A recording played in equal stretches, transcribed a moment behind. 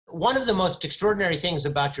one of the most extraordinary things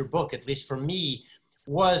about your book, at least for me,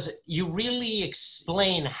 was you really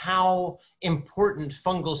explain how important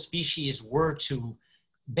fungal species were to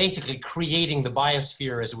basically creating the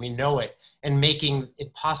biosphere as we know it and making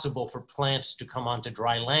it possible for plants to come onto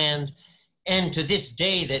dry land. And to this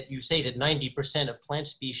day that you say that 90% of plant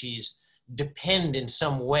species depend in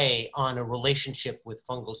some way on a relationship with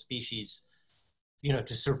fungal species, you know,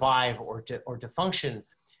 to survive or to function.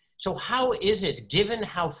 So how is it, given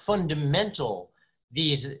how fundamental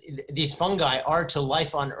these fungi are to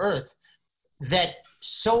life on Earth, that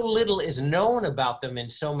so little is known about them in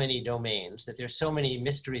so many domains, that there's so many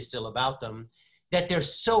mysteries still about them, that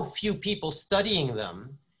there's so few people studying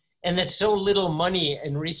them, and that so little money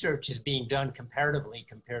and research is being done comparatively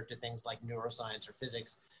compared to things like neuroscience or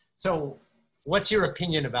physics? So what's your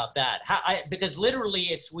opinion about that? Because literally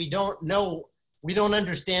it's, we don't know, we don't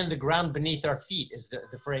understand the ground beneath our feet is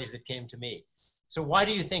the phrase that came to me. So why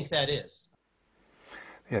do you think that is?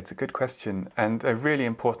 Yeah, it's a good question, and a really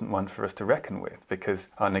important one for us to reckon with, because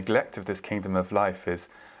our neglect of this kingdom of life is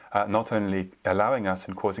not only allowing us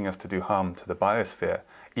and causing us to do harm to the biosphere,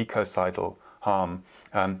 ecocidal harm,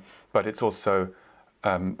 but it's also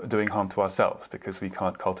doing harm to ourselves, because we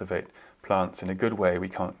can't cultivate plants in a good way, we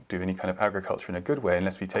can't do any kind of agriculture in a good way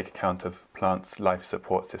unless we take account of plants' life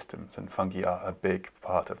support systems, and fungi are a big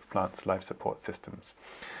part of plants' life support systems.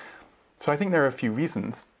 So I think there are a few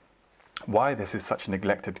reasons why this is such a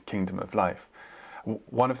neglected kingdom of life.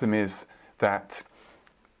 One of them is that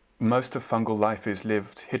most of fungal life is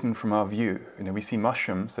lived hidden from our view. You know, we see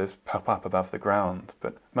mushrooms as pop up above the ground,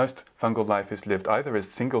 but most fungal life is lived either as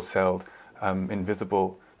single-celled,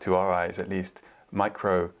 invisible to our eyes at least,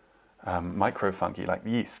 microfungi like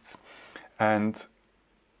yeasts, and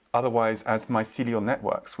otherwise as mycelial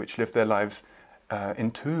networks, which live their lives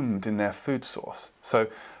entombed in their food source. So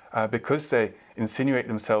because they insinuate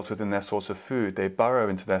themselves within their source of food, they burrow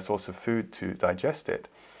into their source of food to digest it,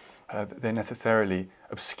 they're necessarily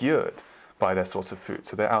obscured by their source of food,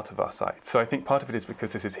 so they're out of our sight. So I think part of it is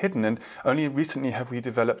because this is hidden, and only recently have we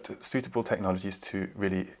developed suitable technologies to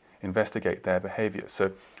really investigate their behavior.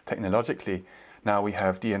 So technologically, now we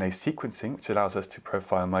have DNA sequencing, which allows us to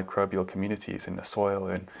profile microbial communities in the soil,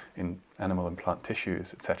 in animal and plant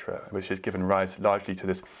tissues, etc., which has given rise largely to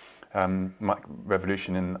this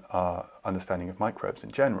revolution in our understanding of microbes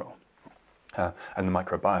in general, and the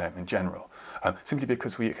microbiome in general, simply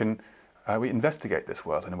because we investigate this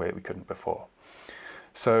world in a way that we couldn't before.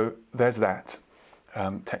 So there's that,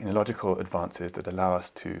 technological advances that allow us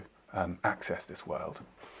to access this world.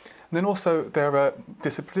 And then also there are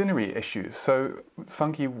disciplinary issues. So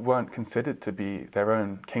fungi weren't considered to be their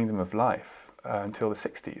own kingdom of life until the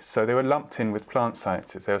 60s. So they were lumped in with plant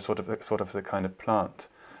sciences. They were sort of the kind of plant.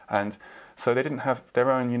 And so they didn't have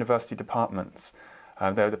their own university departments.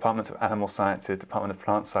 There were departments of animal sciences, department of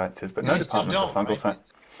plant sciences, but no departments of fungal science.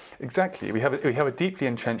 Exactly. We have a deeply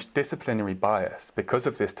entrenched disciplinary bias because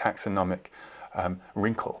of this taxonomic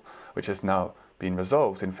wrinkle, which has now been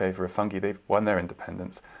resolved in favor of fungi. They've won their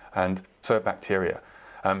independence, and so have bacteria.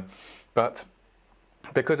 But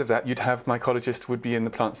because of that, you'd have mycologists would be in the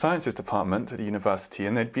plant sciences department at a university,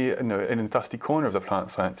 and they'd be in a dusty corner of the plant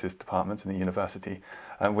sciences department in the university,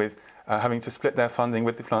 with having to split their funding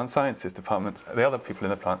with the plant sciences department, the other people in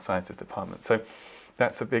the plant sciences department. So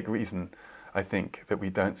that's a big reason, I think, that we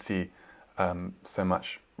don't see so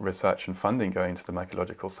much research and funding going into the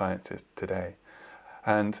mycological sciences today.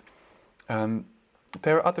 And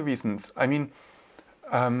there are other reasons. I mean,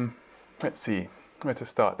 let's see where to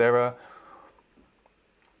start. There's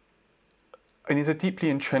a deeply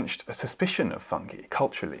entrenched suspicion of fungi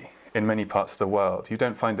culturally in many parts of the world. You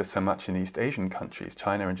don't find this so much in East Asian countries,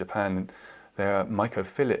 China and Japan. They're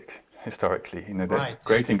mycophilic historically. You know, right.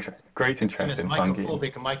 great interest in fungi.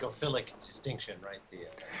 Mycophobic and mycophilic distinction, right?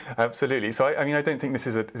 Absolutely. So I mean, I don't think this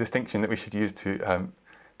is a distinction that we should use to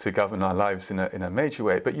govern our lives in a major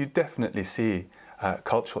way. But you definitely see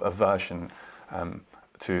cultural aversion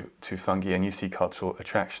to fungi, and you see cultural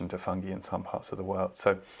attraction to fungi in some parts of the world.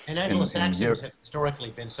 So, and Anglo-Saxons have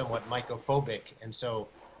historically been somewhat mycophobic, and so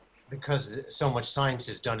because so much science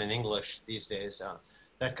is done in English these days,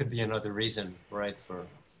 that could be another reason, right? For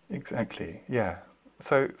exactly, yeah.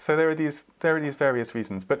 So there are these various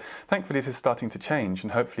reasons, but thankfully this is starting to change,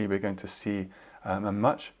 and hopefully we're going to see a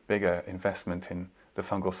much bigger investment in the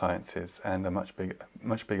fungal sciences and a much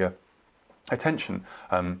bigger attention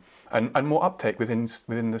and more uptake within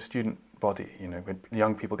the student body. You know, with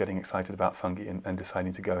young people getting excited about fungi and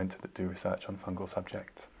deciding to go into do research on fungal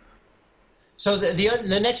subjects. So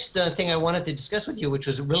the next thing I wanted to discuss with you, which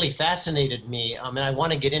was really fascinated me, and I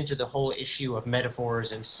want to get into the whole issue of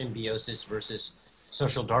metaphors and symbiosis versus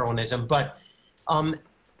social Darwinism. But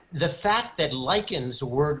the fact that lichens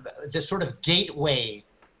were the sort of gateway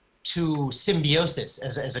to symbiosis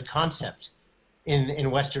as a concept in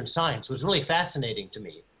Western science was really fascinating to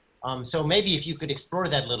me. So maybe if you could explore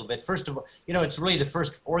that a little bit. First of all, it's really the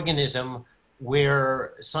first organism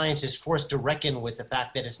where science is forced to reckon with the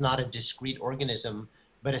fact that it's not a discrete organism,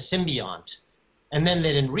 but a symbiont. And then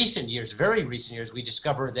that in recent years, very recent years, we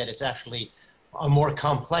discover that it's actually a more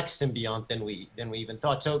complex symbiont than we even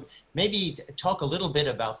thought. So maybe talk a little bit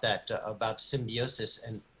about that, about symbiosis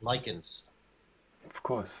and lichens. Of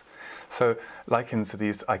course. So lichens are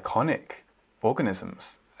these iconic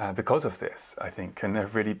organisms because of this, I think, and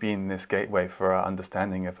have really been this gateway for our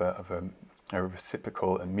understanding of a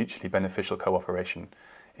reciprocal and mutually beneficial cooperation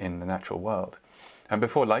in the natural world. And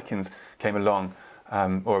before lichens came along,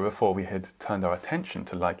 or before we had turned our attention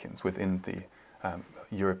to lichens within the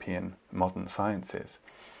European modern sciences,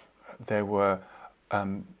 there were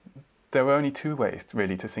only two ways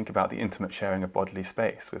really to think about the intimate sharing of bodily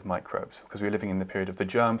space with microbes, because we were living in the period of the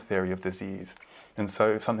germ theory of disease. And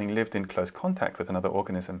so if something lived in close contact with another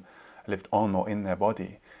organism, lived on or in their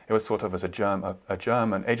body, it was thought of as a germ,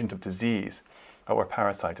 an agent of disease, or a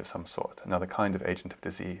parasite of some sort, another kind of agent of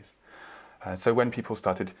disease. So when people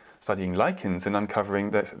started studying lichens and uncovering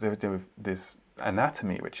this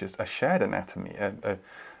anatomy, which is a shared anatomy,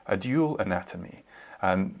 a dual anatomy,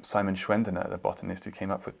 Simon Schwendener, the botanist who came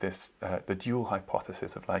up with this, the dual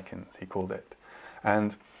hypothesis of lichens, he called it,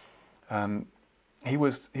 and he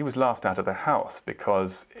was laughed out of the house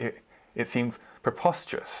because it seemed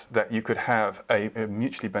preposterous that you could have a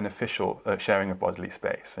mutually beneficial sharing of bodily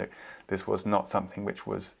space. So this was not something which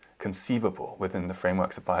was conceivable within the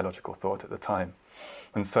frameworks of biological thought at the time.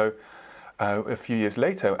 And so a few years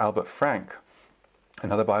later, Albert Frank,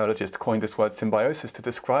 another biologist, coined this word symbiosis to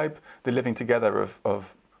describe the living together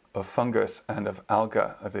of fungus and of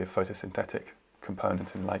alga, the photosynthetic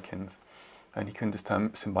component in lichens. And he coined this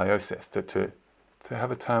term symbiosis to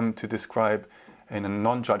have a term to describe in a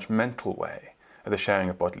non-judgmental way the sharing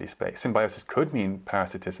of bodily space. Symbiosis could mean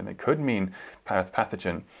parasitism, it could mean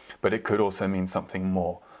pathogen, but it could also mean something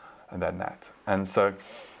more than that. And so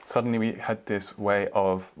suddenly we had this way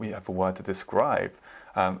of, we have a word to describe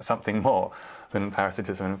something more than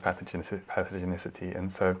parasitism and pathogenicity.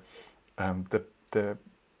 And so the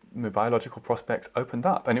biological prospects opened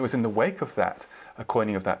up. And it was in the wake of that, a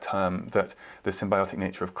coining of that term, that the symbiotic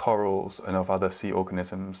nature of corals and of other sea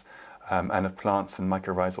organisms and of plants and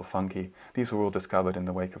mycorrhizal fungi, these were all discovered in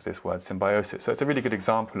the wake of this word symbiosis. So it's a really good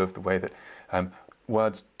example of the way that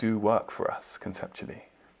words do work for us conceptually.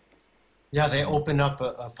 Yeah, they open up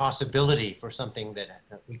a possibility for something that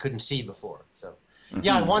we couldn't see before. So,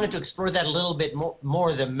 yeah, I wanted to explore that a little bit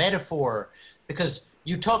more, the metaphor, because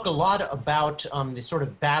you talk a lot about the sort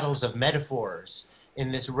of battles of metaphors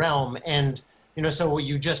in this realm. And, so what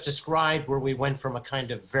you just described, where we went from a kind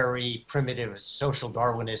of very primitive social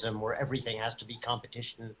Darwinism, where everything has to be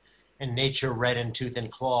competition and nature red in tooth and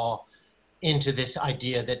claw, into this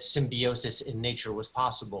idea that symbiosis in nature was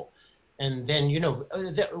possible. And then,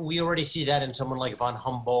 we already see that in someone like von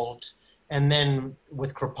Humboldt, and then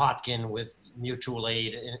with Kropotkin, with mutual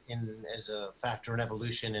aid as a factor in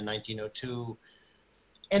evolution in 1902.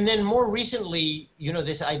 And then more recently,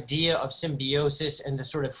 this idea of symbiosis and the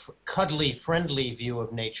sort of cuddly, friendly view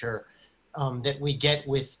of nature that we get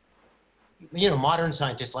with, modern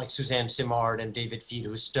scientists like Suzanne Simard and David Feed,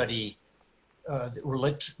 who study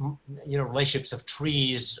relationships of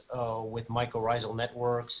trees with mycorrhizal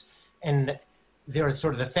networks. And they're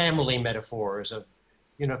sort of the family metaphors of,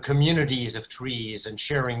 communities of trees and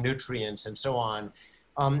sharing nutrients and so on.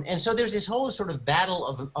 And so there's this whole sort of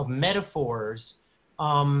battle of metaphors.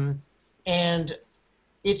 And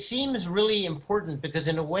it seems really important because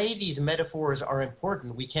in a way, these metaphors are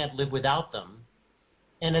important. We can't live without them.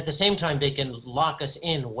 And at the same time, they can lock us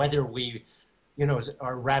in, whether we,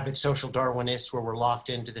 are rabid social Darwinists where we're locked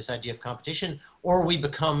into this idea of competition, or we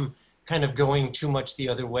become kind of going too much the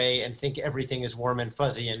other way and think everything is warm and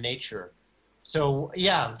fuzzy in nature. So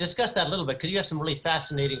yeah, discuss that a little bit, because you have some really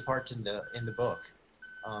fascinating parts in the book.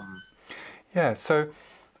 Yeah, so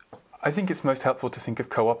I think it's most helpful to think of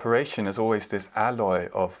cooperation as always this alloy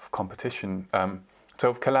of competition. So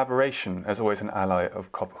of collaboration as always an ally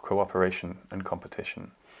of cooperation and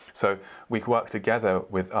competition. So we work together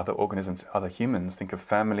with other organisms, other humans. Think of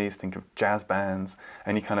families, think of jazz bands,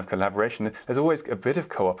 any kind of collaboration. There's always a bit of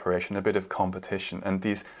cooperation, a bit of competition, and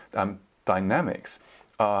these dynamics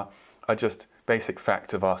are just basic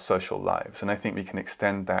facts of our social lives. And I think we can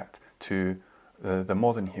extend that to the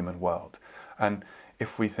modern human world. And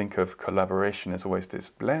if we think of collaboration as always this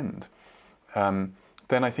blend,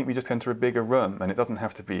 then I think we just enter a bigger room, and it doesn't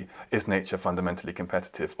have to be, is nature fundamentally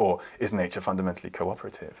competitive, or is nature fundamentally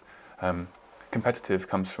cooperative? Competitive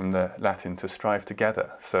comes from the Latin to strive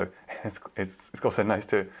together, so it's also nice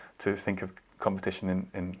to think of competition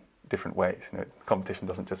in different ways. You know, competition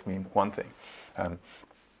doesn't just mean one thing. But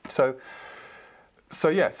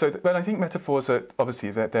I think metaphors are obviously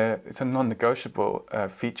it's a non-negotiable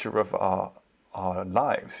feature of our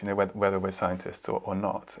lives. You know, whether we're scientists or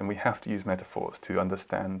not, and we have to use metaphors to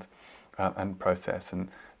understand and process and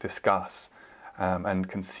discuss and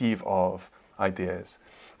conceive of ideas.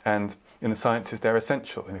 And in the sciences, they're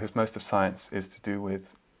essential, because most of science is to do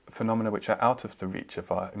with phenomena which are out of the reach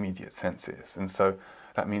of our immediate senses. And so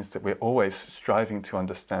that means that we're always striving to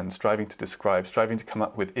understand, striving to describe, striving to come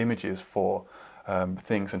up with images for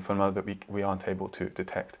things and phenomena that we aren't able to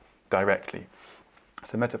detect directly.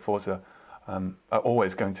 So metaphors are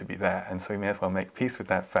always going to be there, and so we may as well make peace with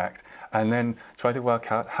that fact and then try to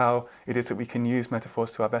work out how it is that we can use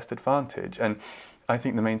metaphors to our best advantage. And I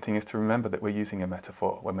think the main thing is to remember that we're using a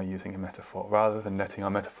metaphor when we're using a metaphor, rather than letting our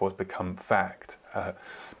metaphors become fact,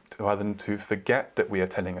 rather than to forget that we are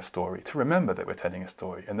telling a story, to remember that we're telling a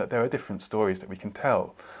story and that there are different stories that we can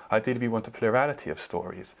tell. Ideally, we want a plurality of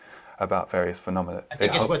stories about various phenomena. I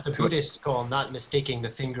think it's what the Buddhists call not mistaking the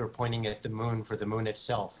finger pointing at the moon for the moon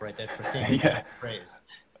itself, right? That for things, yeah. phrase.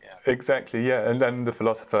 Exactly, yeah. And then the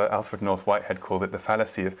philosopher Alfred North Whitehead called it the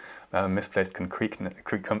fallacy of misplaced concreteness.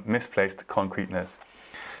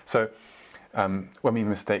 So when we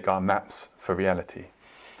mistake our maps for reality.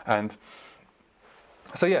 And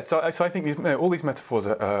so I think all these metaphors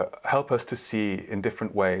help us to see in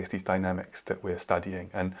different ways these dynamics that we're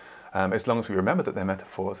studying. And as long as we remember that they're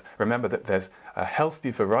metaphors, remember that there's a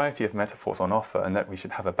healthy variety of metaphors on offer, and that we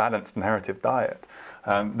should have a balanced narrative diet,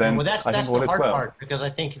 then that's I think all the is hard well. part, because I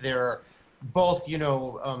think they're both,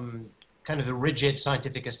 kind of the rigid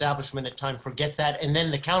scientific establishment at times forget that, and then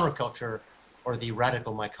the counterculture, or the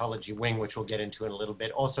radical mycology wing, which we'll get into in a little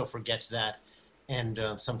bit, also forgets that, and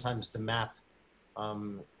sometimes the map,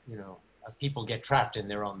 people get trapped in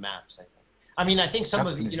their own maps. I think some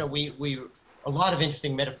Absolutely. of a lot of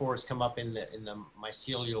interesting metaphors come up in the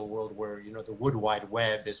mycelial world, where the wood wide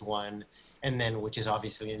web is one, and then which is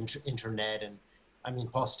obviously internet, and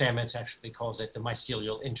Paul Stamets actually calls it the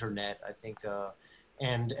mycelial internet, I think,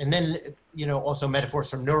 and then also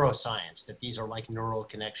metaphors from neuroscience, that these are like neural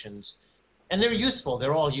connections, and they're useful.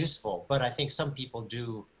 They're all useful, but I think some people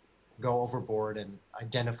do go overboard and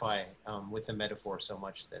identify with the metaphor so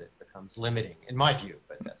much that it becomes limiting, in my view.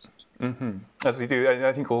 But that's as we do.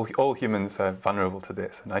 I think all humans are vulnerable to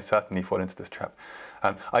this, and I certainly fall into this trap.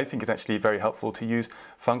 I think it's actually very helpful to use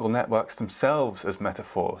fungal networks themselves as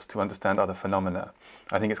metaphors to understand other phenomena.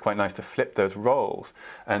 I think it's quite nice to flip those roles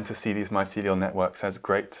and to see these mycelial networks as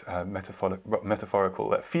great metaphorical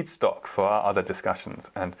feedstock for our other discussions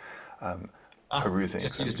and perusing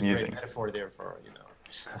just and used a musing. great metaphor there for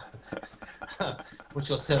which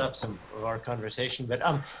will set up some of our conversation. But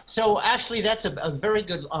so actually, that's a very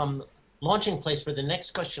good launching place for the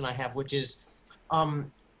next question I have, which is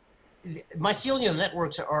mycelial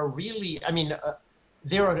networks are really,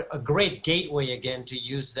 they're a great gateway, again, to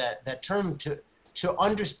use that term to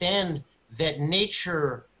understand that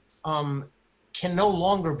nature can no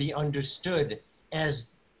longer be understood as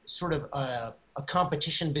sort of a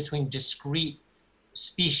competition between discrete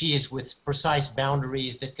species with precise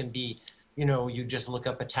boundaries that can be, you just look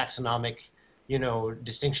up a taxonomic,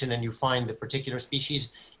 distinction and you find the particular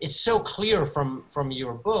species. It's so clear from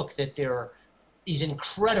your book that there are these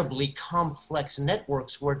incredibly complex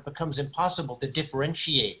networks where it becomes impossible to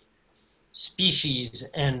differentiate species,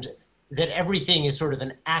 and that everything is sort of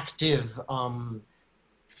an active,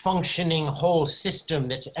 functioning whole system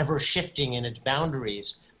that's ever shifting in its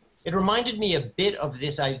boundaries. It reminded me a bit of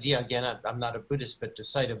this idea, again, I'm not a Buddhist, but to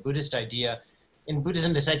cite a Buddhist idea, in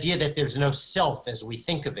Buddhism, this idea that there's no self as we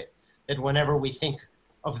think of it, that whenever we think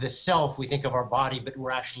of the self, we think of our body, but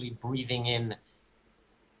we're actually breathing in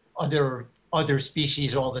other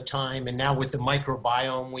species all the time. And now with the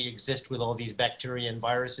microbiome, we exist with all these bacteria and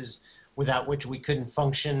viruses without which we couldn't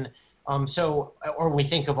function. Or we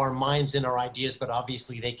think of our minds and our ideas, but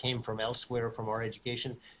obviously they came from elsewhere, from our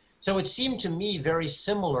education. So it seemed to me very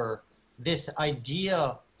similar, this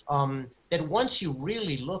idea that once you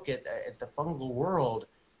really look at the fungal world,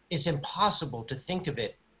 it's impossible to think of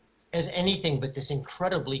it as anything but this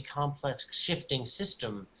incredibly complex shifting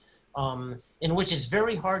system in which it's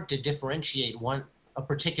very hard to differentiate a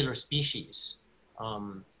particular species.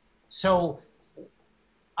 So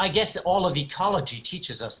I guess that all of ecology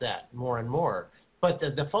teaches us that more and more, but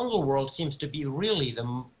the fungal world seems to be really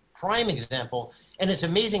the prime example. And it's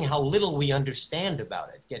amazing how little we understand about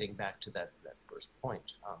it, getting back to that first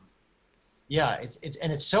point. Yeah,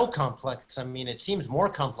 and it's so complex. I mean, it seems more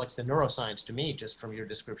complex than neuroscience to me, just from your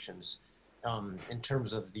descriptions, in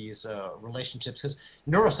terms of these relationships, because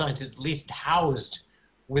neuroscience is at least housed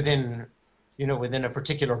within, within a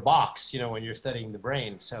particular box, when you're studying the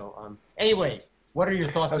brain. So anyway, what are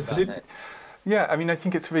your thoughts Absolutely. about that? Yeah, I mean, I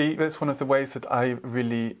think that's one of the ways that I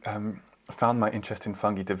really found my interest in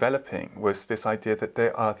fungi developing, was this idea that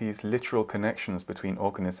there are these literal connections between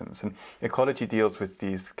organisms. And ecology deals with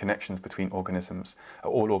these connections between organisms.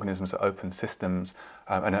 All organisms are open systems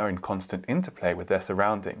and are in constant interplay with their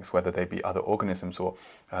surroundings, whether they be other organisms or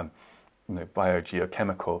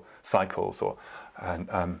biogeochemical cycles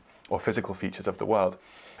or physical features of the world.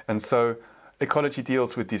 And so ecology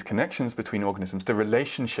deals with these connections between organisms, the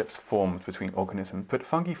relationships formed between organisms, but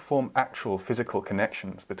fungi form actual physical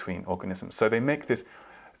connections between organisms. So they make this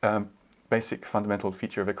basic fundamental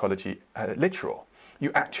feature of ecology literal.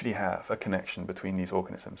 You actually have a connection between these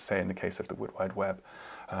organisms, say in the case of the Wood Wide Web.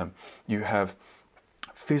 You have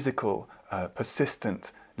physical,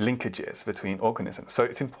 persistent linkages between organisms. So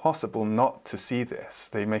it's impossible not to see this.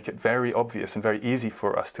 They make it very obvious and very easy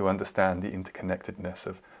for us to understand the interconnectedness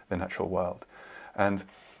of the natural world. And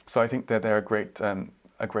so I think that they're a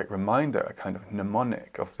great reminder, a kind of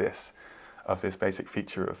mnemonic of this basic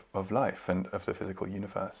feature of life and of the physical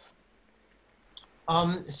universe.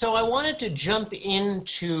 So I wanted to jump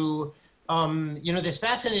into, this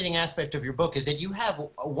fascinating aspect of your book is that you have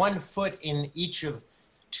one foot in each of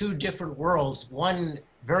two different worlds, one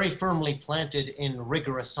very firmly planted in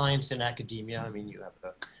rigorous science and academia. I mean, you have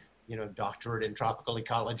a, doctorate in tropical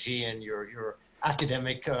ecology, and your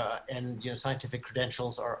academic and scientific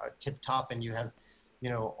credentials are tip top, and you have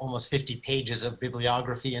almost 50 pages of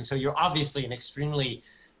bibliography, and so you're obviously an extremely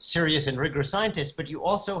serious and rigorous scientist. But you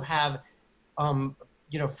also have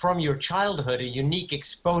from your childhood a unique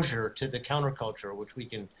exposure to the counterculture, which we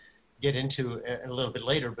can get into a little bit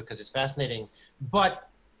later because it's fascinating. But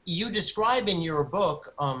you describe in your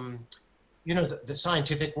book the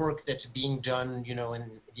scientific work that's being done,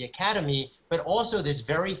 in the academy, but also this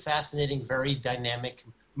very fascinating, very dynamic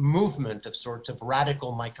movement of sorts of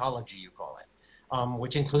radical mycology, you call it,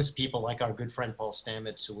 which includes people like our good friend Paul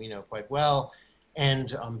Stamets, who we know quite well,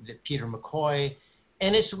 and Peter McCoy.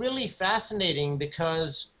 And it's really fascinating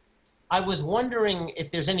because I was wondering if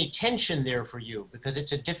there's any tension there for you, because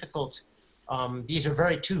it's a difficult, these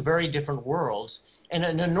are two very different worlds. And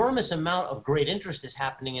an enormous amount of great interest is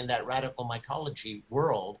happening in that radical mycology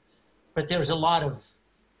world. But there's a lot of,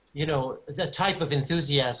 the type of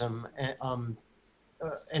enthusiasm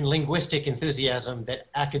and linguistic enthusiasm that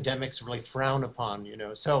academics really frown upon,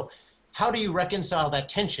 So how do you reconcile that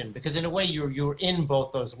tension? Because in a way, you're in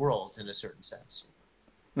both those worlds in a certain sense.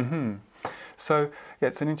 Mm-hmm. So, yeah,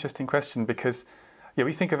 it's an interesting question because,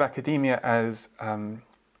 we think of academia as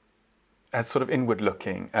sort of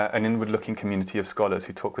inward-looking, an inward-looking community of scholars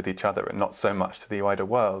who talk with each other and not so much to the wider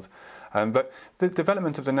world. But the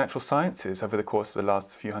development of the natural sciences over the course of the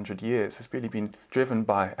last few hundred years has really been driven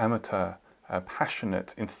by amateur,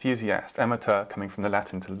 passionate enthusiasts. Amateur coming from the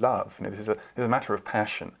Latin to love. This is a matter of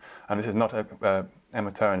passion, and this is not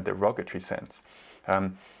amateur in a derogatory sense.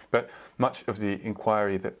 But much of the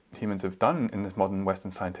inquiry that humans have done in this modern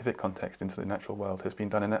Western scientific context into the natural world has been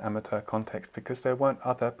done in an amateur context because there weren't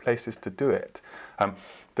other places to do it.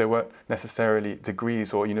 There weren't necessarily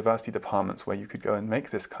degrees or university departments where you could go and make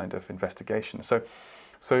this kind of investigation. So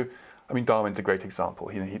I mean, Darwin's a great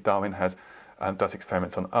example. Darwin does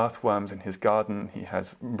experiments on earthworms in his garden. He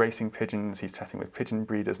has racing pigeons. He's chatting with pigeon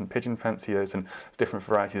breeders and pigeon fanciers and different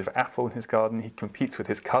varieties of apple in his garden. He competes with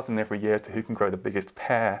his cousin every year to who can grow the biggest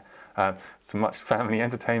pear. It's much family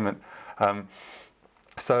entertainment.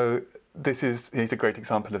 So he's a great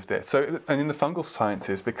example of this. So, and in the fungal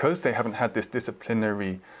sciences, because they haven't had this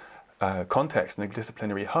disciplinary context and a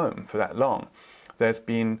disciplinary home for that long, there's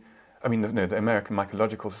been, the American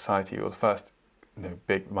Mycological Society was the first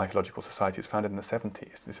big mycological society was founded in the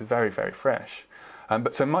 70s. This is very, very fresh.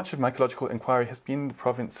 But so much of mycological inquiry has been the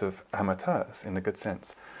province of amateurs, in a good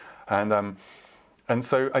sense. And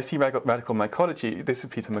so I see radical mycology, this is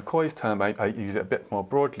Peter McCoy's term, I use it a bit more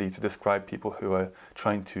broadly to describe people who are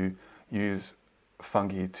trying to use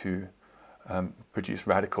fungi to produce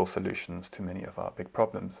radical solutions to many of our big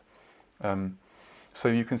problems. So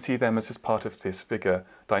you can see them as just part of this bigger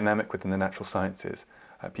dynamic within the natural sciences.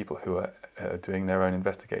 People who are doing their own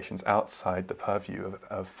investigations outside the purview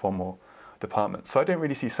of formal departments. So I don't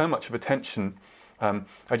really see so much of a tension.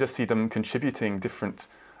 I just see them contributing different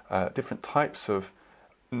types of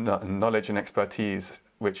knowledge and expertise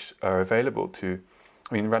which are available to.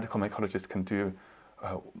 Radical mycologists can do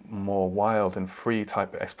more wild and free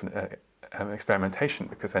type of experimentation,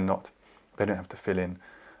 because they don't have to fill in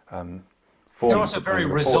forms. They're also very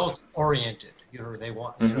result oriented. They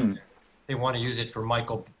want they want to use it for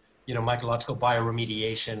mycological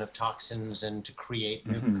bioremediation of toxins and to create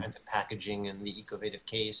new kinds of packaging in the ecovative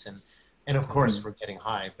case, and of course for getting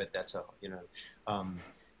high. But that's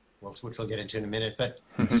which we'll get into in a minute. But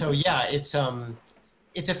so yeah, it's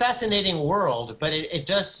a fascinating world, but it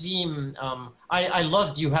does seem, I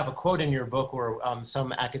loved, you have a quote in your book where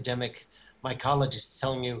some academic mycologist is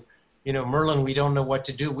telling you, Merlin, we don't know what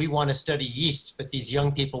to do. We want to study yeast, but these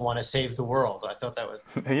young people want to save the world. I thought that was...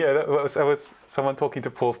 Yeah, that was someone talking to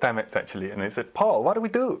Paul Stamets, actually, and they said, Paul, what do we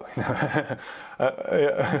do? I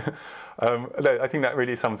think that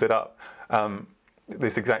really sums it up.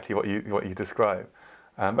 It's exactly what you describe.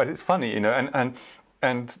 But it's funny, and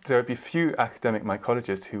there would be few academic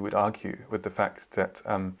mycologists who would argue with the fact that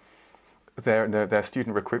their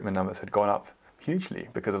student recruitment numbers had gone up hugely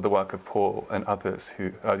because of the work of Paul and others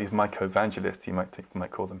who are these myco-evangelists, you might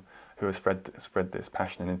call them, who have spread this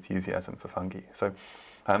passion and enthusiasm for fungi. So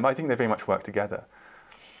I think they very much work together.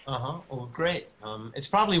 Well, great. It's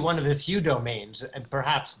probably one of the few domains, and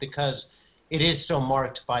perhaps because it is so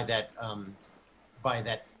marked by that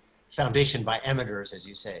foundation by amateurs, as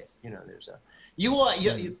you say. There's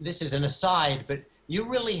this is an aside, but you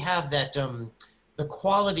really have that the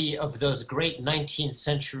quality of those great 19th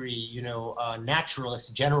century,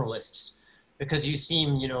 naturalist generalists, because you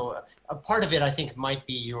seem, a part of it, I think, might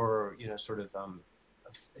be your, sort of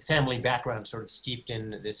family background, sort of steeped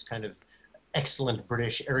in this kind of excellent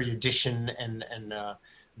British erudition and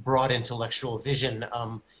broad intellectual vision.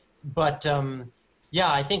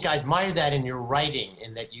 Yeah, I think I admire that in your writing,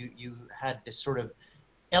 in that you had this sort of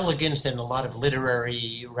elegance and a lot of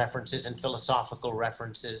literary references and philosophical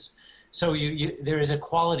references. So there is a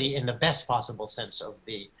quality in the best possible sense of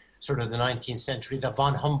the sort of the 19th century, the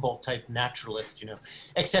von Humboldt type naturalist,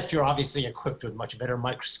 except you're obviously equipped with much better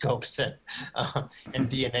microscopes and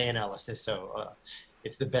DNA analysis. So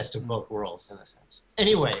it's the best of both worlds in a sense.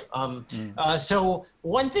 Anyway, so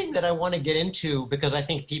one thing that I want to get into, because I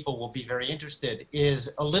think people will be very interested, is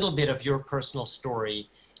a little bit of your personal story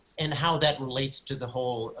and how that relates to the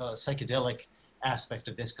whole psychedelic aspect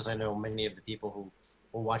of this, because I know many of the people who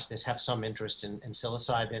will watch this have some interest in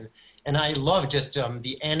psilocybin. And I love just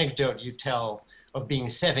the anecdote you tell of being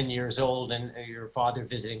 7 years old and your father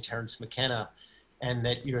visiting Terence McKenna, and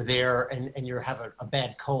that you're there and you have a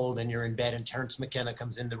bad cold and you're in bed and Terence McKenna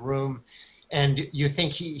comes in the room and you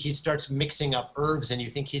think he starts mixing up herbs and you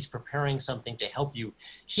think he's preparing something to help you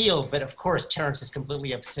heal. But of course, Terence is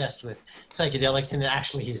completely obsessed with psychedelics and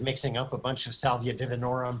actually he's mixing up a bunch of Salvia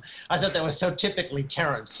divinorum. I thought that was so typically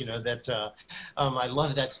Terence, that I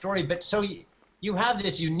love that story. But so you have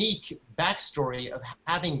this unique backstory of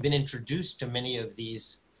having been introduced to many of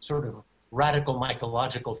these sort of radical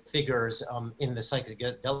mycological figures in the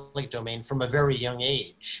psychedelic domain from a very young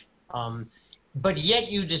age. But yet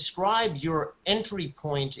you describe your entry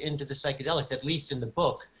point into the psychedelics, at least in the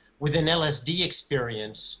book, with an LSD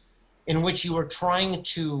experience in which you were trying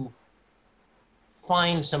to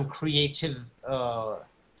find some creative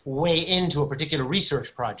way into a particular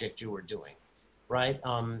research project you were doing, right?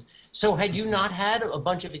 So had you not had a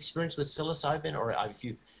bunch of experience with psilocybin, or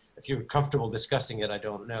if you're comfortable discussing it, I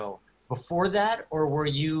don't know, before that, or were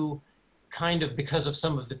you kind of, because of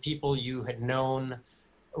some of the people you had known,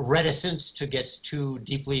 reticent to get too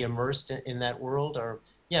deeply immersed in that world? Or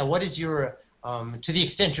yeah, what is your, to the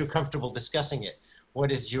extent you're comfortable discussing it,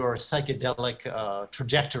 what is your psychedelic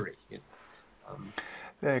trajectory?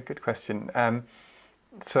 Yeah, good question.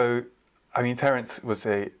 So, I mean, Terence was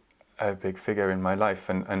a big figure in my life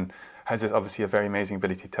and has obviously a very amazing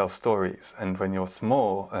ability to tell stories. And when you're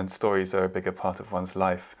small and stories are a bigger part of one's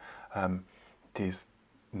life, he's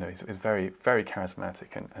very, very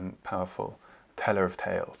charismatic and powerful teller of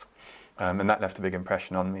tales, and that left a big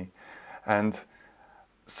impression on me. And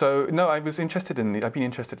so, no, I've been interested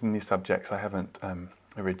in these subjects. I haven't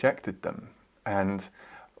rejected them. And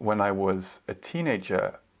when I was a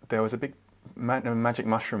teenager, there was a big magic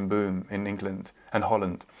mushroom boom in England and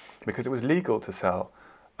Holland, because it was legal to sell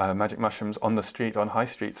magic mushrooms on the street, on high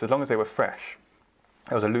streets, as long as they were fresh.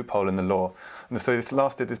 There was a loophole in the law. And so this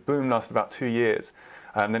boom lasted about 2 years,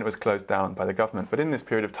 and then it was closed down by the government. But in this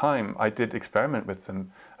period of time, I did experiment with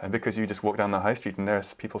them, because you just walk down the high street and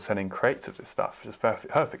there's people selling crates of this stuff, just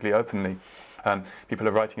perfectly openly. People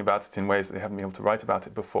are writing about it in ways that they haven't been able to write about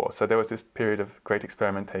it before. So there was this period of great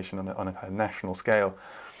experimentation on a kind of national scale.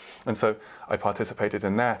 And so I participated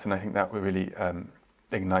in that, and I think that really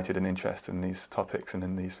ignited an interest in these topics and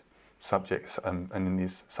in these subjects and in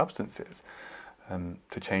these substances.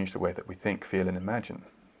 to change the way that we think, feel, and imagine.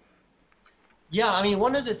 Yeah, I mean,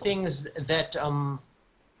 one of the things that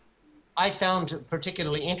I found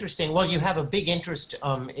particularly interesting, well, you have a big interest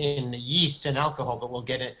in yeast and alcohol, but we'll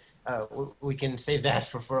get it, we can save that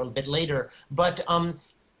for a bit later. But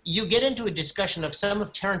you get into a discussion of some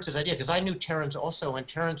of Terence's idea, because I knew Terence also, and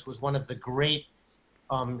Terence was one of the great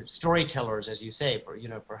storytellers, as you say. You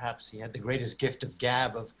know, perhaps he had the greatest gift of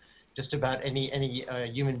gab of just about any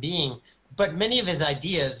human being. But many of his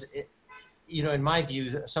ideas, you know, in my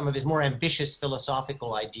view, some of his more ambitious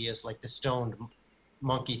philosophical ideas, like the stoned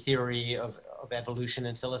monkey theory of evolution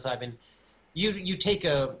and psilocybin, you take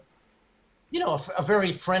a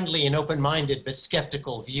very friendly and open-minded but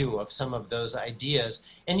skeptical view of some of those ideas,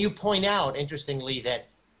 and you point out, interestingly, that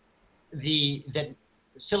that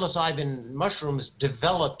psilocybin mushrooms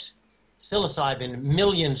developed psilocybin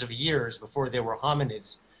millions of years before there were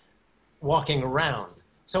hominids walking around.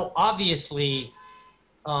 So obviously,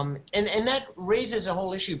 and that raises a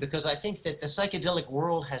whole issue, because I think that the psychedelic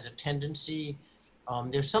world has a tendency,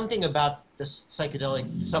 there's something about the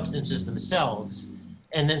psychedelic substances themselves,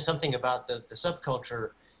 and then something about the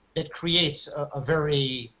subculture that creates a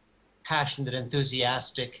very passionate,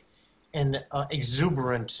 enthusiastic, and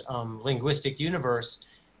exuberant linguistic universe.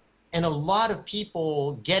 And a lot of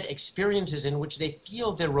people get experiences in which they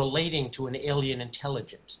feel they're relating to an alien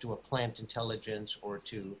intelligence, to a plant intelligence, or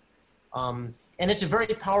to, and it's a very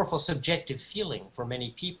powerful subjective feeling for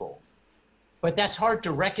many people. But that's hard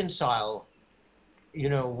to reconcile, you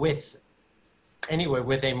know, with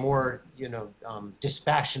a more, you know,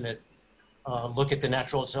 dispassionate look at the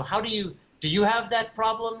natural. So how do you have that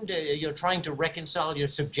problem? You're trying to reconcile your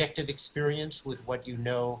subjective experience with what you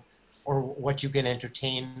know, or what you can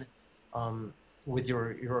entertain, with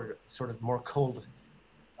your sort of more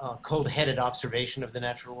cold-headed observation of the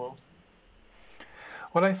natural world?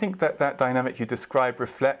 Well, I think that dynamic you describe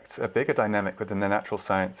reflects a bigger dynamic within the natural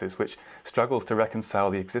sciences, which struggles to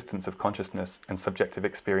reconcile the existence of consciousness and subjective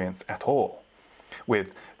experience at all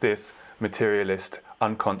with this materialist,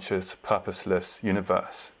 unconscious, purposeless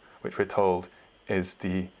universe, which we're told is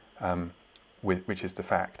which is the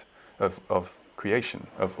fact of creation,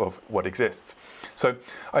 of what exists. So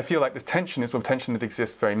I feel like this tension is one tension that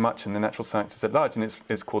exists very much in the natural sciences at large, and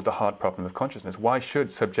it's called the hard problem of consciousness. Why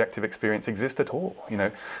should subjective experience exist at all? You know,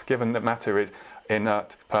 given that matter is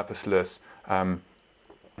inert, purposeless, and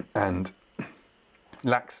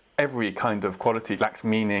lacks every kind of quality, lacks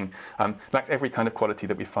meaning, lacks every kind of quality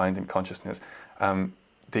that we find in consciousness.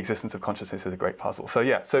 The existence of consciousness is a great puzzle. So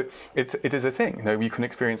yeah, so it is a thing. You know, you can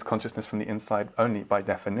experience consciousness from the inside only by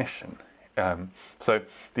definition. So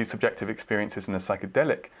these subjective experiences in a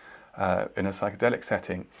psychedelic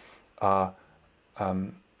setting are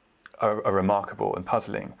remarkable and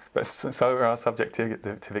puzzling, but so are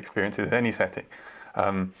subjective experiences in any setting.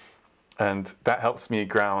 And that helps me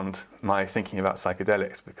ground my thinking about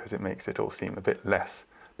psychedelics, because it makes it all seem a bit less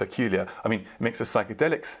peculiar. I mean, it makes the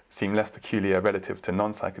psychedelics seem less peculiar relative to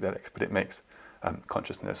non-psychedelics, but it makes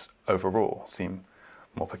consciousness overall seem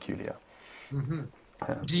more peculiar. Mm-hmm.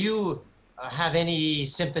 Do you have any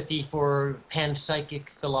sympathy for panpsychic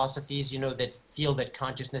philosophies, you know, that feel that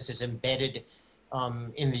consciousness is embedded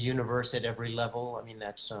in the universe at every level? I mean,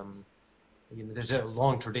 that's, you know, there's a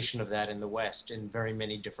long tradition of that in the West in very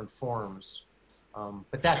many different forms.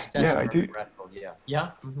 But that's yeah, I do. radical, yeah.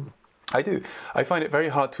 Yeah? Mm-hmm. I do. I find it very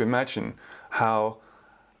hard to imagine how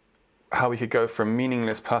we could go from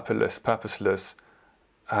meaningless, purposeless,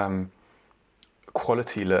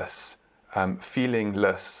 qualityless,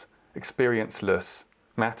 feelingless, experienceless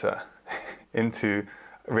matter into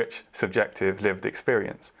rich, subjective, lived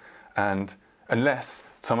experience. And unless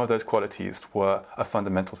some of those qualities were a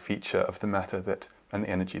fundamental feature of the matter and the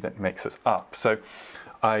energy that makes us up. So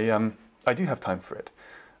I do have time for it.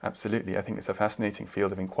 Absolutely. I think it's a fascinating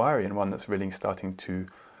field of inquiry, and one that's really starting to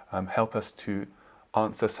help us to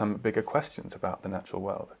answer some bigger questions about the natural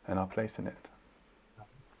world and our place in it.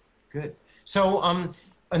 Good. So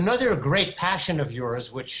another great passion of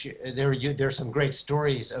yours, which there's some great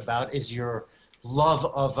stories about, is your love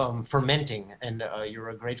of fermenting, and you're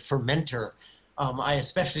a great fermenter. I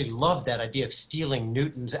especially love that idea of stealing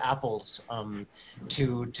Newton's apples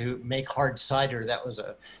to make hard cider. That was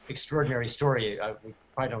an extraordinary story. We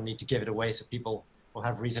probably don't need to give it away, so people will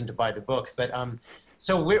have reason to buy the book. But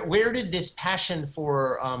so where did this passion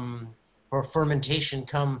for fermentation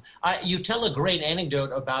come? You tell a great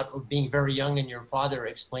anecdote about being very young and your father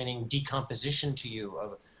explaining decomposition to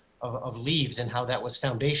you of leaves, and how that was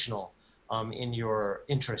foundational in your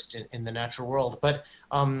interest in the natural world. But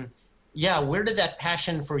yeah, where did that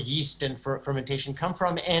passion for yeast and for fermentation come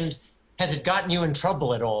from? And has it gotten you in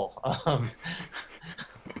trouble at all?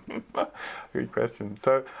 Good question.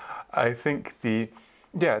 So I think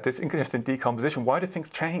this interest in decomposition, why do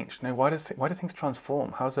things change? Why do things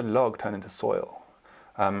transform? How does a log turn into soil?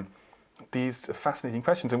 These are fascinating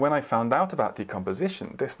questions. And when I found out about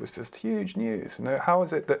decomposition, this was just huge news. How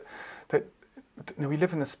is it that we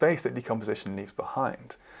live in a space that decomposition leaves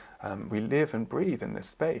behind? We live and breathe in this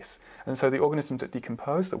space. And so the organisms that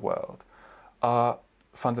decompose the world are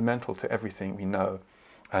fundamental to everything we know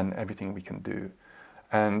and everything we can do.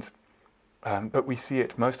 But we see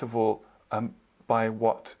it most of all by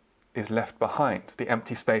what is left behind, the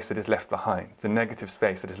empty space that is left behind, the negative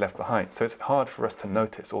space that is left behind. So it's hard for us to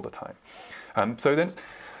notice all the time. So then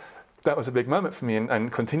that was a big moment for me,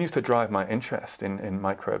 and continues to drive my interest in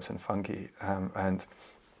microbes and fungi and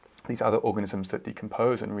these other organisms that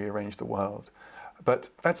decompose and rearrange the world. But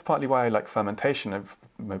that's partly why I like fermentation. I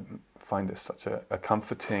find this such a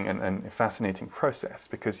comforting and fascinating process,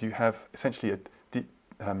 because you have essentially a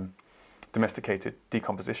domesticated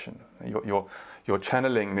decomposition. You're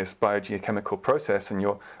channeling this biogeochemical process, and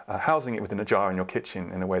you're housing it within a jar in your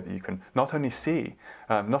kitchen in a way that you can not only see,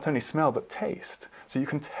 not only smell, but taste. So you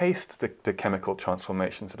can taste the chemical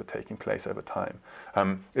transformations that are taking place over time.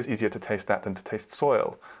 It's easier to taste that than to taste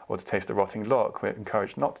soil or to taste a rotting log. We're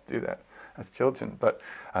encouraged not to do that as children, but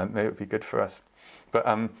maybe it would be good for us. But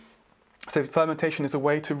so fermentation is a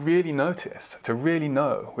way to really notice, to really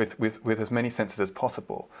know with as many senses as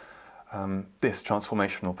possible, this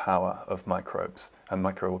transformational power of microbes and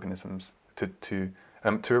microorganisms to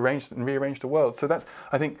arrange and rearrange the world. So that's,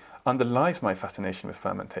 I think, underlies my fascination with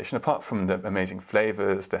fermentation, apart from the amazing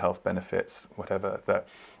flavors, the health benefits, whatever, the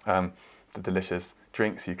delicious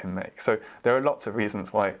drinks you can make. So there are lots of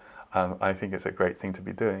reasons why I think it's a great thing to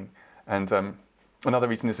be doing. And another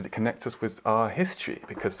reason is that it connects us with our history,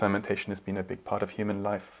 because fermentation has been a big part of human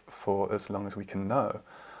life for as long as we can know.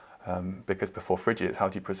 Because before fridges, how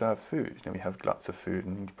do you preserve food? We have gluts of food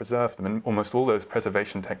and you need to preserve them, and almost all those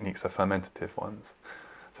preservation techniques are fermentative ones.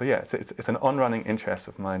 So yeah, it's an on-running interest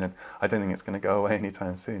of mine, and I don't think it's going to go away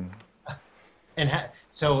anytime soon. But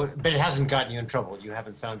it hasn't gotten you in trouble. You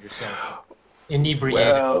haven't found yourself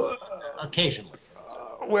inebriated occasionally.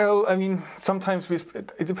 Well, I mean, sometimes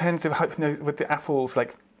it depends with the apples.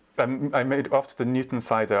 Like I made, after the Newton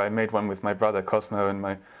cider, I made one with my brother Cosmo and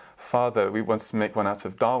my father. We wanted to make one out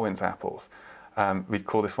of Darwin's apples. We'd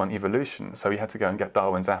call this one evolution. So we had to go and get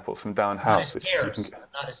Darwin's apples from down house.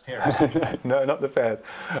 Not as pears. No, not the pears.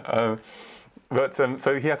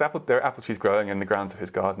 So he has there are apple trees growing in the grounds of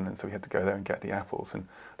his garden, and so we had to go there and get the apples, and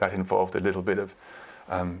that involved a little bit of,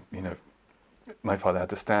 my father had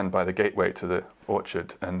to stand by the gateway to the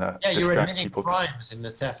orchard and you were admitting crimes in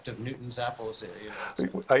the theft of Newton's apples.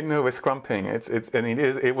 I know, we're scrumping. It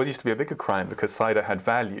used to be a bigger crime because cider had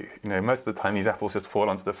value. Most of the time these apples just fall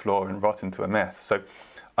onto the floor and rot into a mess. So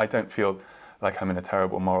I don't feel like I'm in a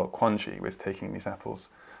terrible moral quandary with taking these apples.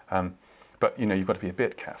 But you've got to be a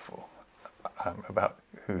bit careful about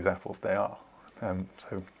whose apples they are.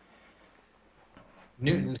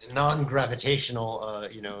 Newton's non-gravitational,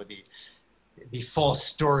 the false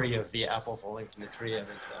story of the apple falling from the tree.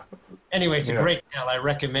 Anyway, it's a great tale. I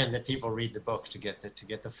recommend that people read the book to get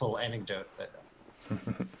the full anecdote. But,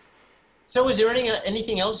 so, is there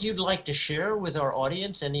anything else you'd like to share with our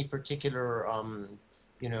audience? Any particular,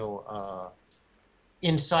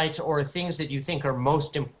 insights or things that you think are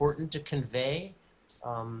most important to convey?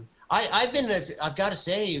 I've got to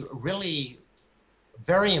say, really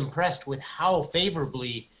very impressed with how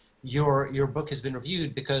favorably your book has been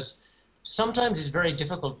reviewed, because sometimes it's very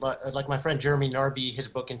difficult. Like my friend Jeremy Narby, his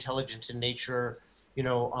book Intelligence in Nature,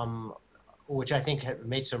 which I think had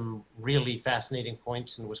made some really fascinating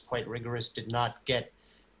points and was quite rigorous, did not get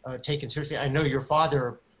taken seriously. I know your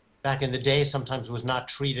father back in the day sometimes was not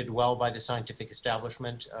treated well by the scientific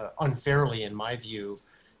establishment, unfairly in my view.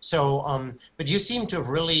 So, but you seem to have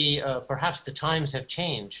really, perhaps the times have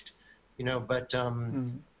changed, but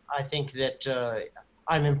I think that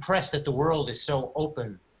I'm impressed that the world is so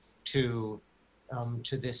open to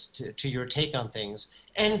your take on things.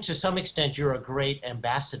 And to some extent, you're a great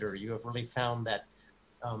ambassador. You have really found that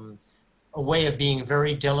a way of being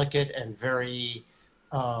very delicate and very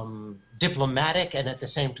diplomatic, and at the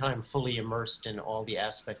same time fully immersed in all the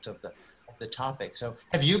aspects of the topic. So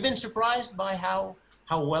have you been surprised by how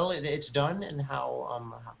well it's done and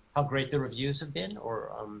how great the reviews have been,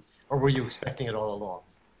 or were you expecting it all along?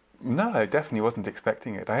 No, I definitely wasn't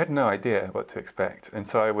expecting it. I had no idea what to expect, and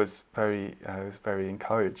so I was very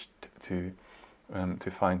encouraged to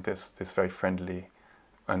find this very friendly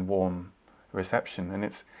and warm reception, and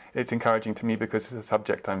it's encouraging to me because it's a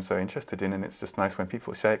subject I'm so interested in, and it's just nice when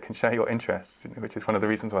people can share your interests, which is one of the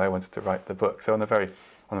reasons why I wanted to write the book. So on a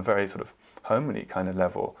very sort of homely kind of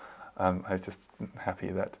level, I was just happy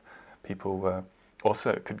that people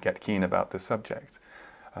also could get keen about the subject.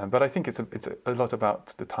 But I think it's a lot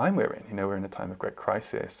about the time we're in. We're in a time of great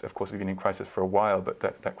crisis. Of course, we've been in crisis for a while, but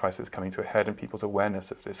that crisis is coming to a head, and people's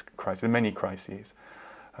awareness of this crisis, the many crises,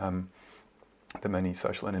 the many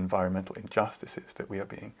social and environmental injustices that we are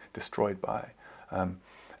being destroyed by.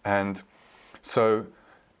 And so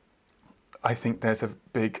I think there's a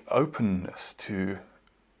big openness to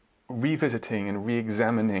revisiting and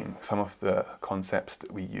re-examining some of the concepts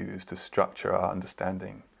that we use to structure our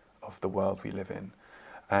understanding of the world we live in.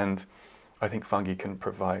 And I think fungi can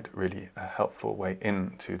provide really a helpful way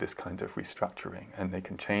into this kind of restructuring, and they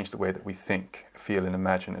can change the way that we think, feel and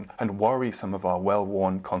imagine, and worry some of our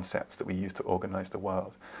well-worn concepts that we use to organize the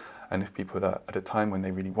world. And if people are at a time when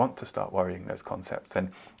they really want to start worrying those concepts,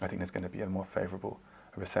 then I think there's going to be a more favorable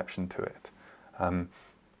reception to it.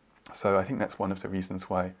 So I think that's one of the reasons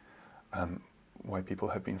why people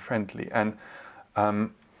have been friendly. And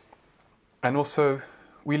also,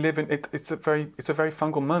 we live in it. It's a very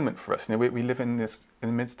fungal moment for us. We live in the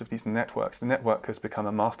midst of these networks. The network has become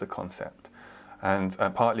a master concept, and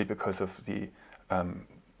partly because of the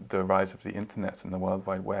rise of the internet and the World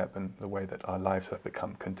Wide Web, and the way that our lives have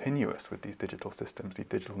become continuous with these digital systems, these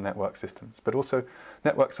digital network systems. But also,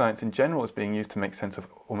 network science in general is being used to make sense of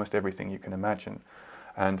almost everything you can imagine,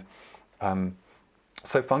 and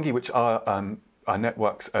so fungi, which are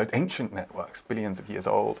networks, ancient networks, billions of years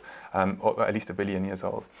old, or at least 1 billion years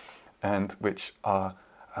old, and which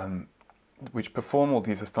perform all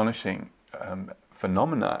these astonishing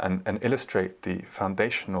phenomena and illustrate the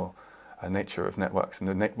foundational nature of networks and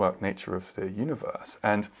the network nature of the universe.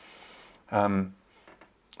 And so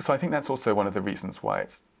I think that's also one of the reasons why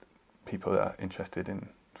people are interested in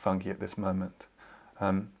fungi at this moment.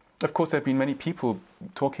 Of course, there have been many people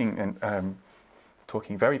talking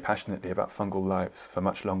very passionately about fungal lives for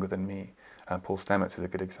much longer than me. Paul Stamets is a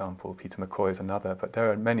good example, Peter McCoy is another, but there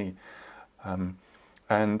are many.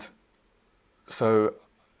 And so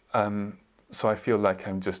I feel like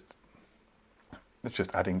I'm just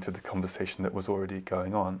adding to the conversation that was already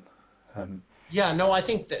going on. Yeah, no, I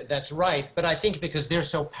think that's right. But I think because they're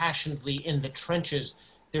so passionately in the trenches,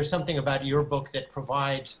 there's something about your book that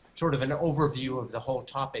provides sort of an overview of the whole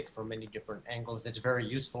topic from many different angles that's very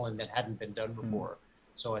useful and that hadn't been done before.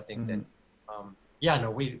 So I think that,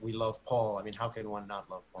 we love Paul. I mean, how can one not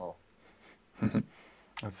love Paul?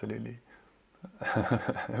 Absolutely.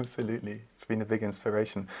 Absolutely. It's been a big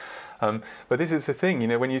inspiration. But this is the thing,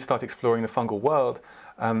 when you start exploring the fungal world,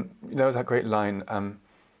 there was that great line,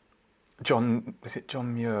 John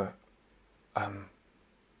Muir?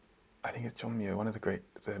 I think it's John Muir, one of the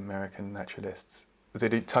American naturalists. They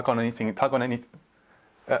do tug on anything in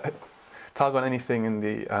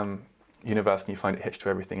the universe, and you find it hitched to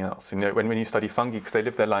everything else. When you study fungi, because they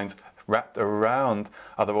live their lives wrapped around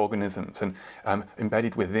other organisms and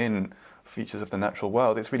embedded within features of the natural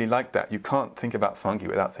world, it's really like that. You can't think about fungi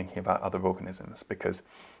without thinking about other organisms, because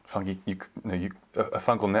fungi, a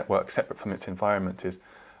fungal network separate from its environment is,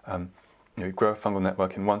 you grow a fungal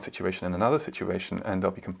network in one situation and another situation, and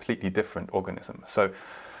they'll be completely different organisms. So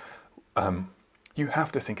you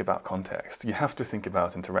have to think about context, you have to think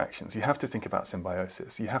about interactions, you have to think about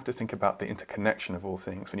symbiosis, you have to think about the interconnection of all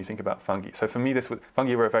things when you think about fungi. So for me,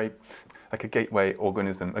 fungi were like a gateway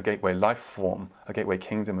organism, a gateway life form, a gateway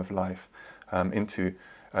kingdom of life into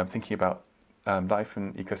thinking about life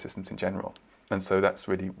and ecosystems in general. And so that's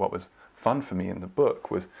really what was fun for me in the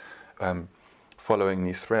book, was following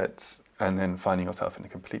these threads and then finding yourself in a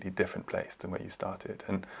completely different place than where you started.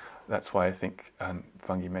 And that's why I think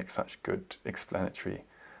fungi make such good explanatory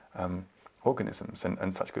organisms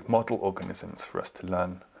and such good model organisms for us to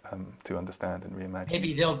learn, to understand and reimagine.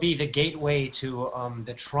 Maybe they'll be the gateway to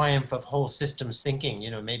the triumph of whole systems thinking.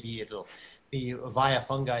 Maybe it'll be via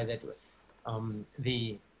fungi that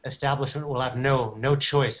the establishment will have no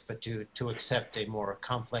choice but to accept a more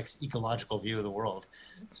complex ecological view of the world.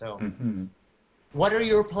 So. Mm-hmm. What are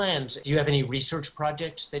your plans? Do you have any research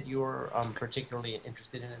projects that you're particularly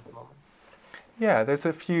interested in at the moment? Yeah, there's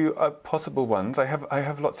a few possible ones. I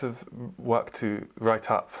have lots of work to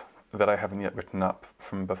write up that I haven't yet written up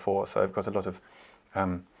from before. So I've got a lot of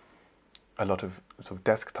sort of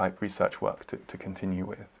desk type research work to continue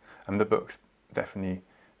with. And the book's definitely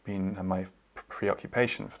been my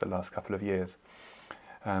preoccupation for the last couple of years.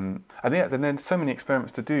 And there's so many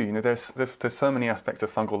experiments to do. There's so many aspects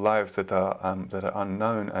of fungal lives that are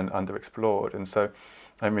unknown and underexplored. And so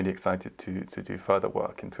I'm really excited to do further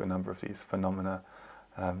work into a number of these phenomena.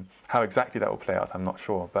 How exactly that will play out, I'm not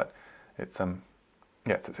sure, but it's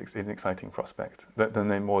yeah, it's an exciting prospect.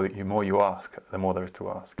 The more you ask, the more there is to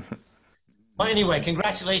ask. Well, anyway,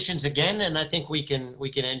 congratulations again, and I think we can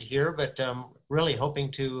end here. But really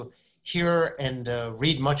hoping to hear and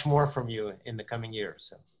read much more from you in the coming years.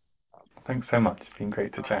 So. Thanks so much. It's been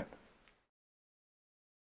great to chat.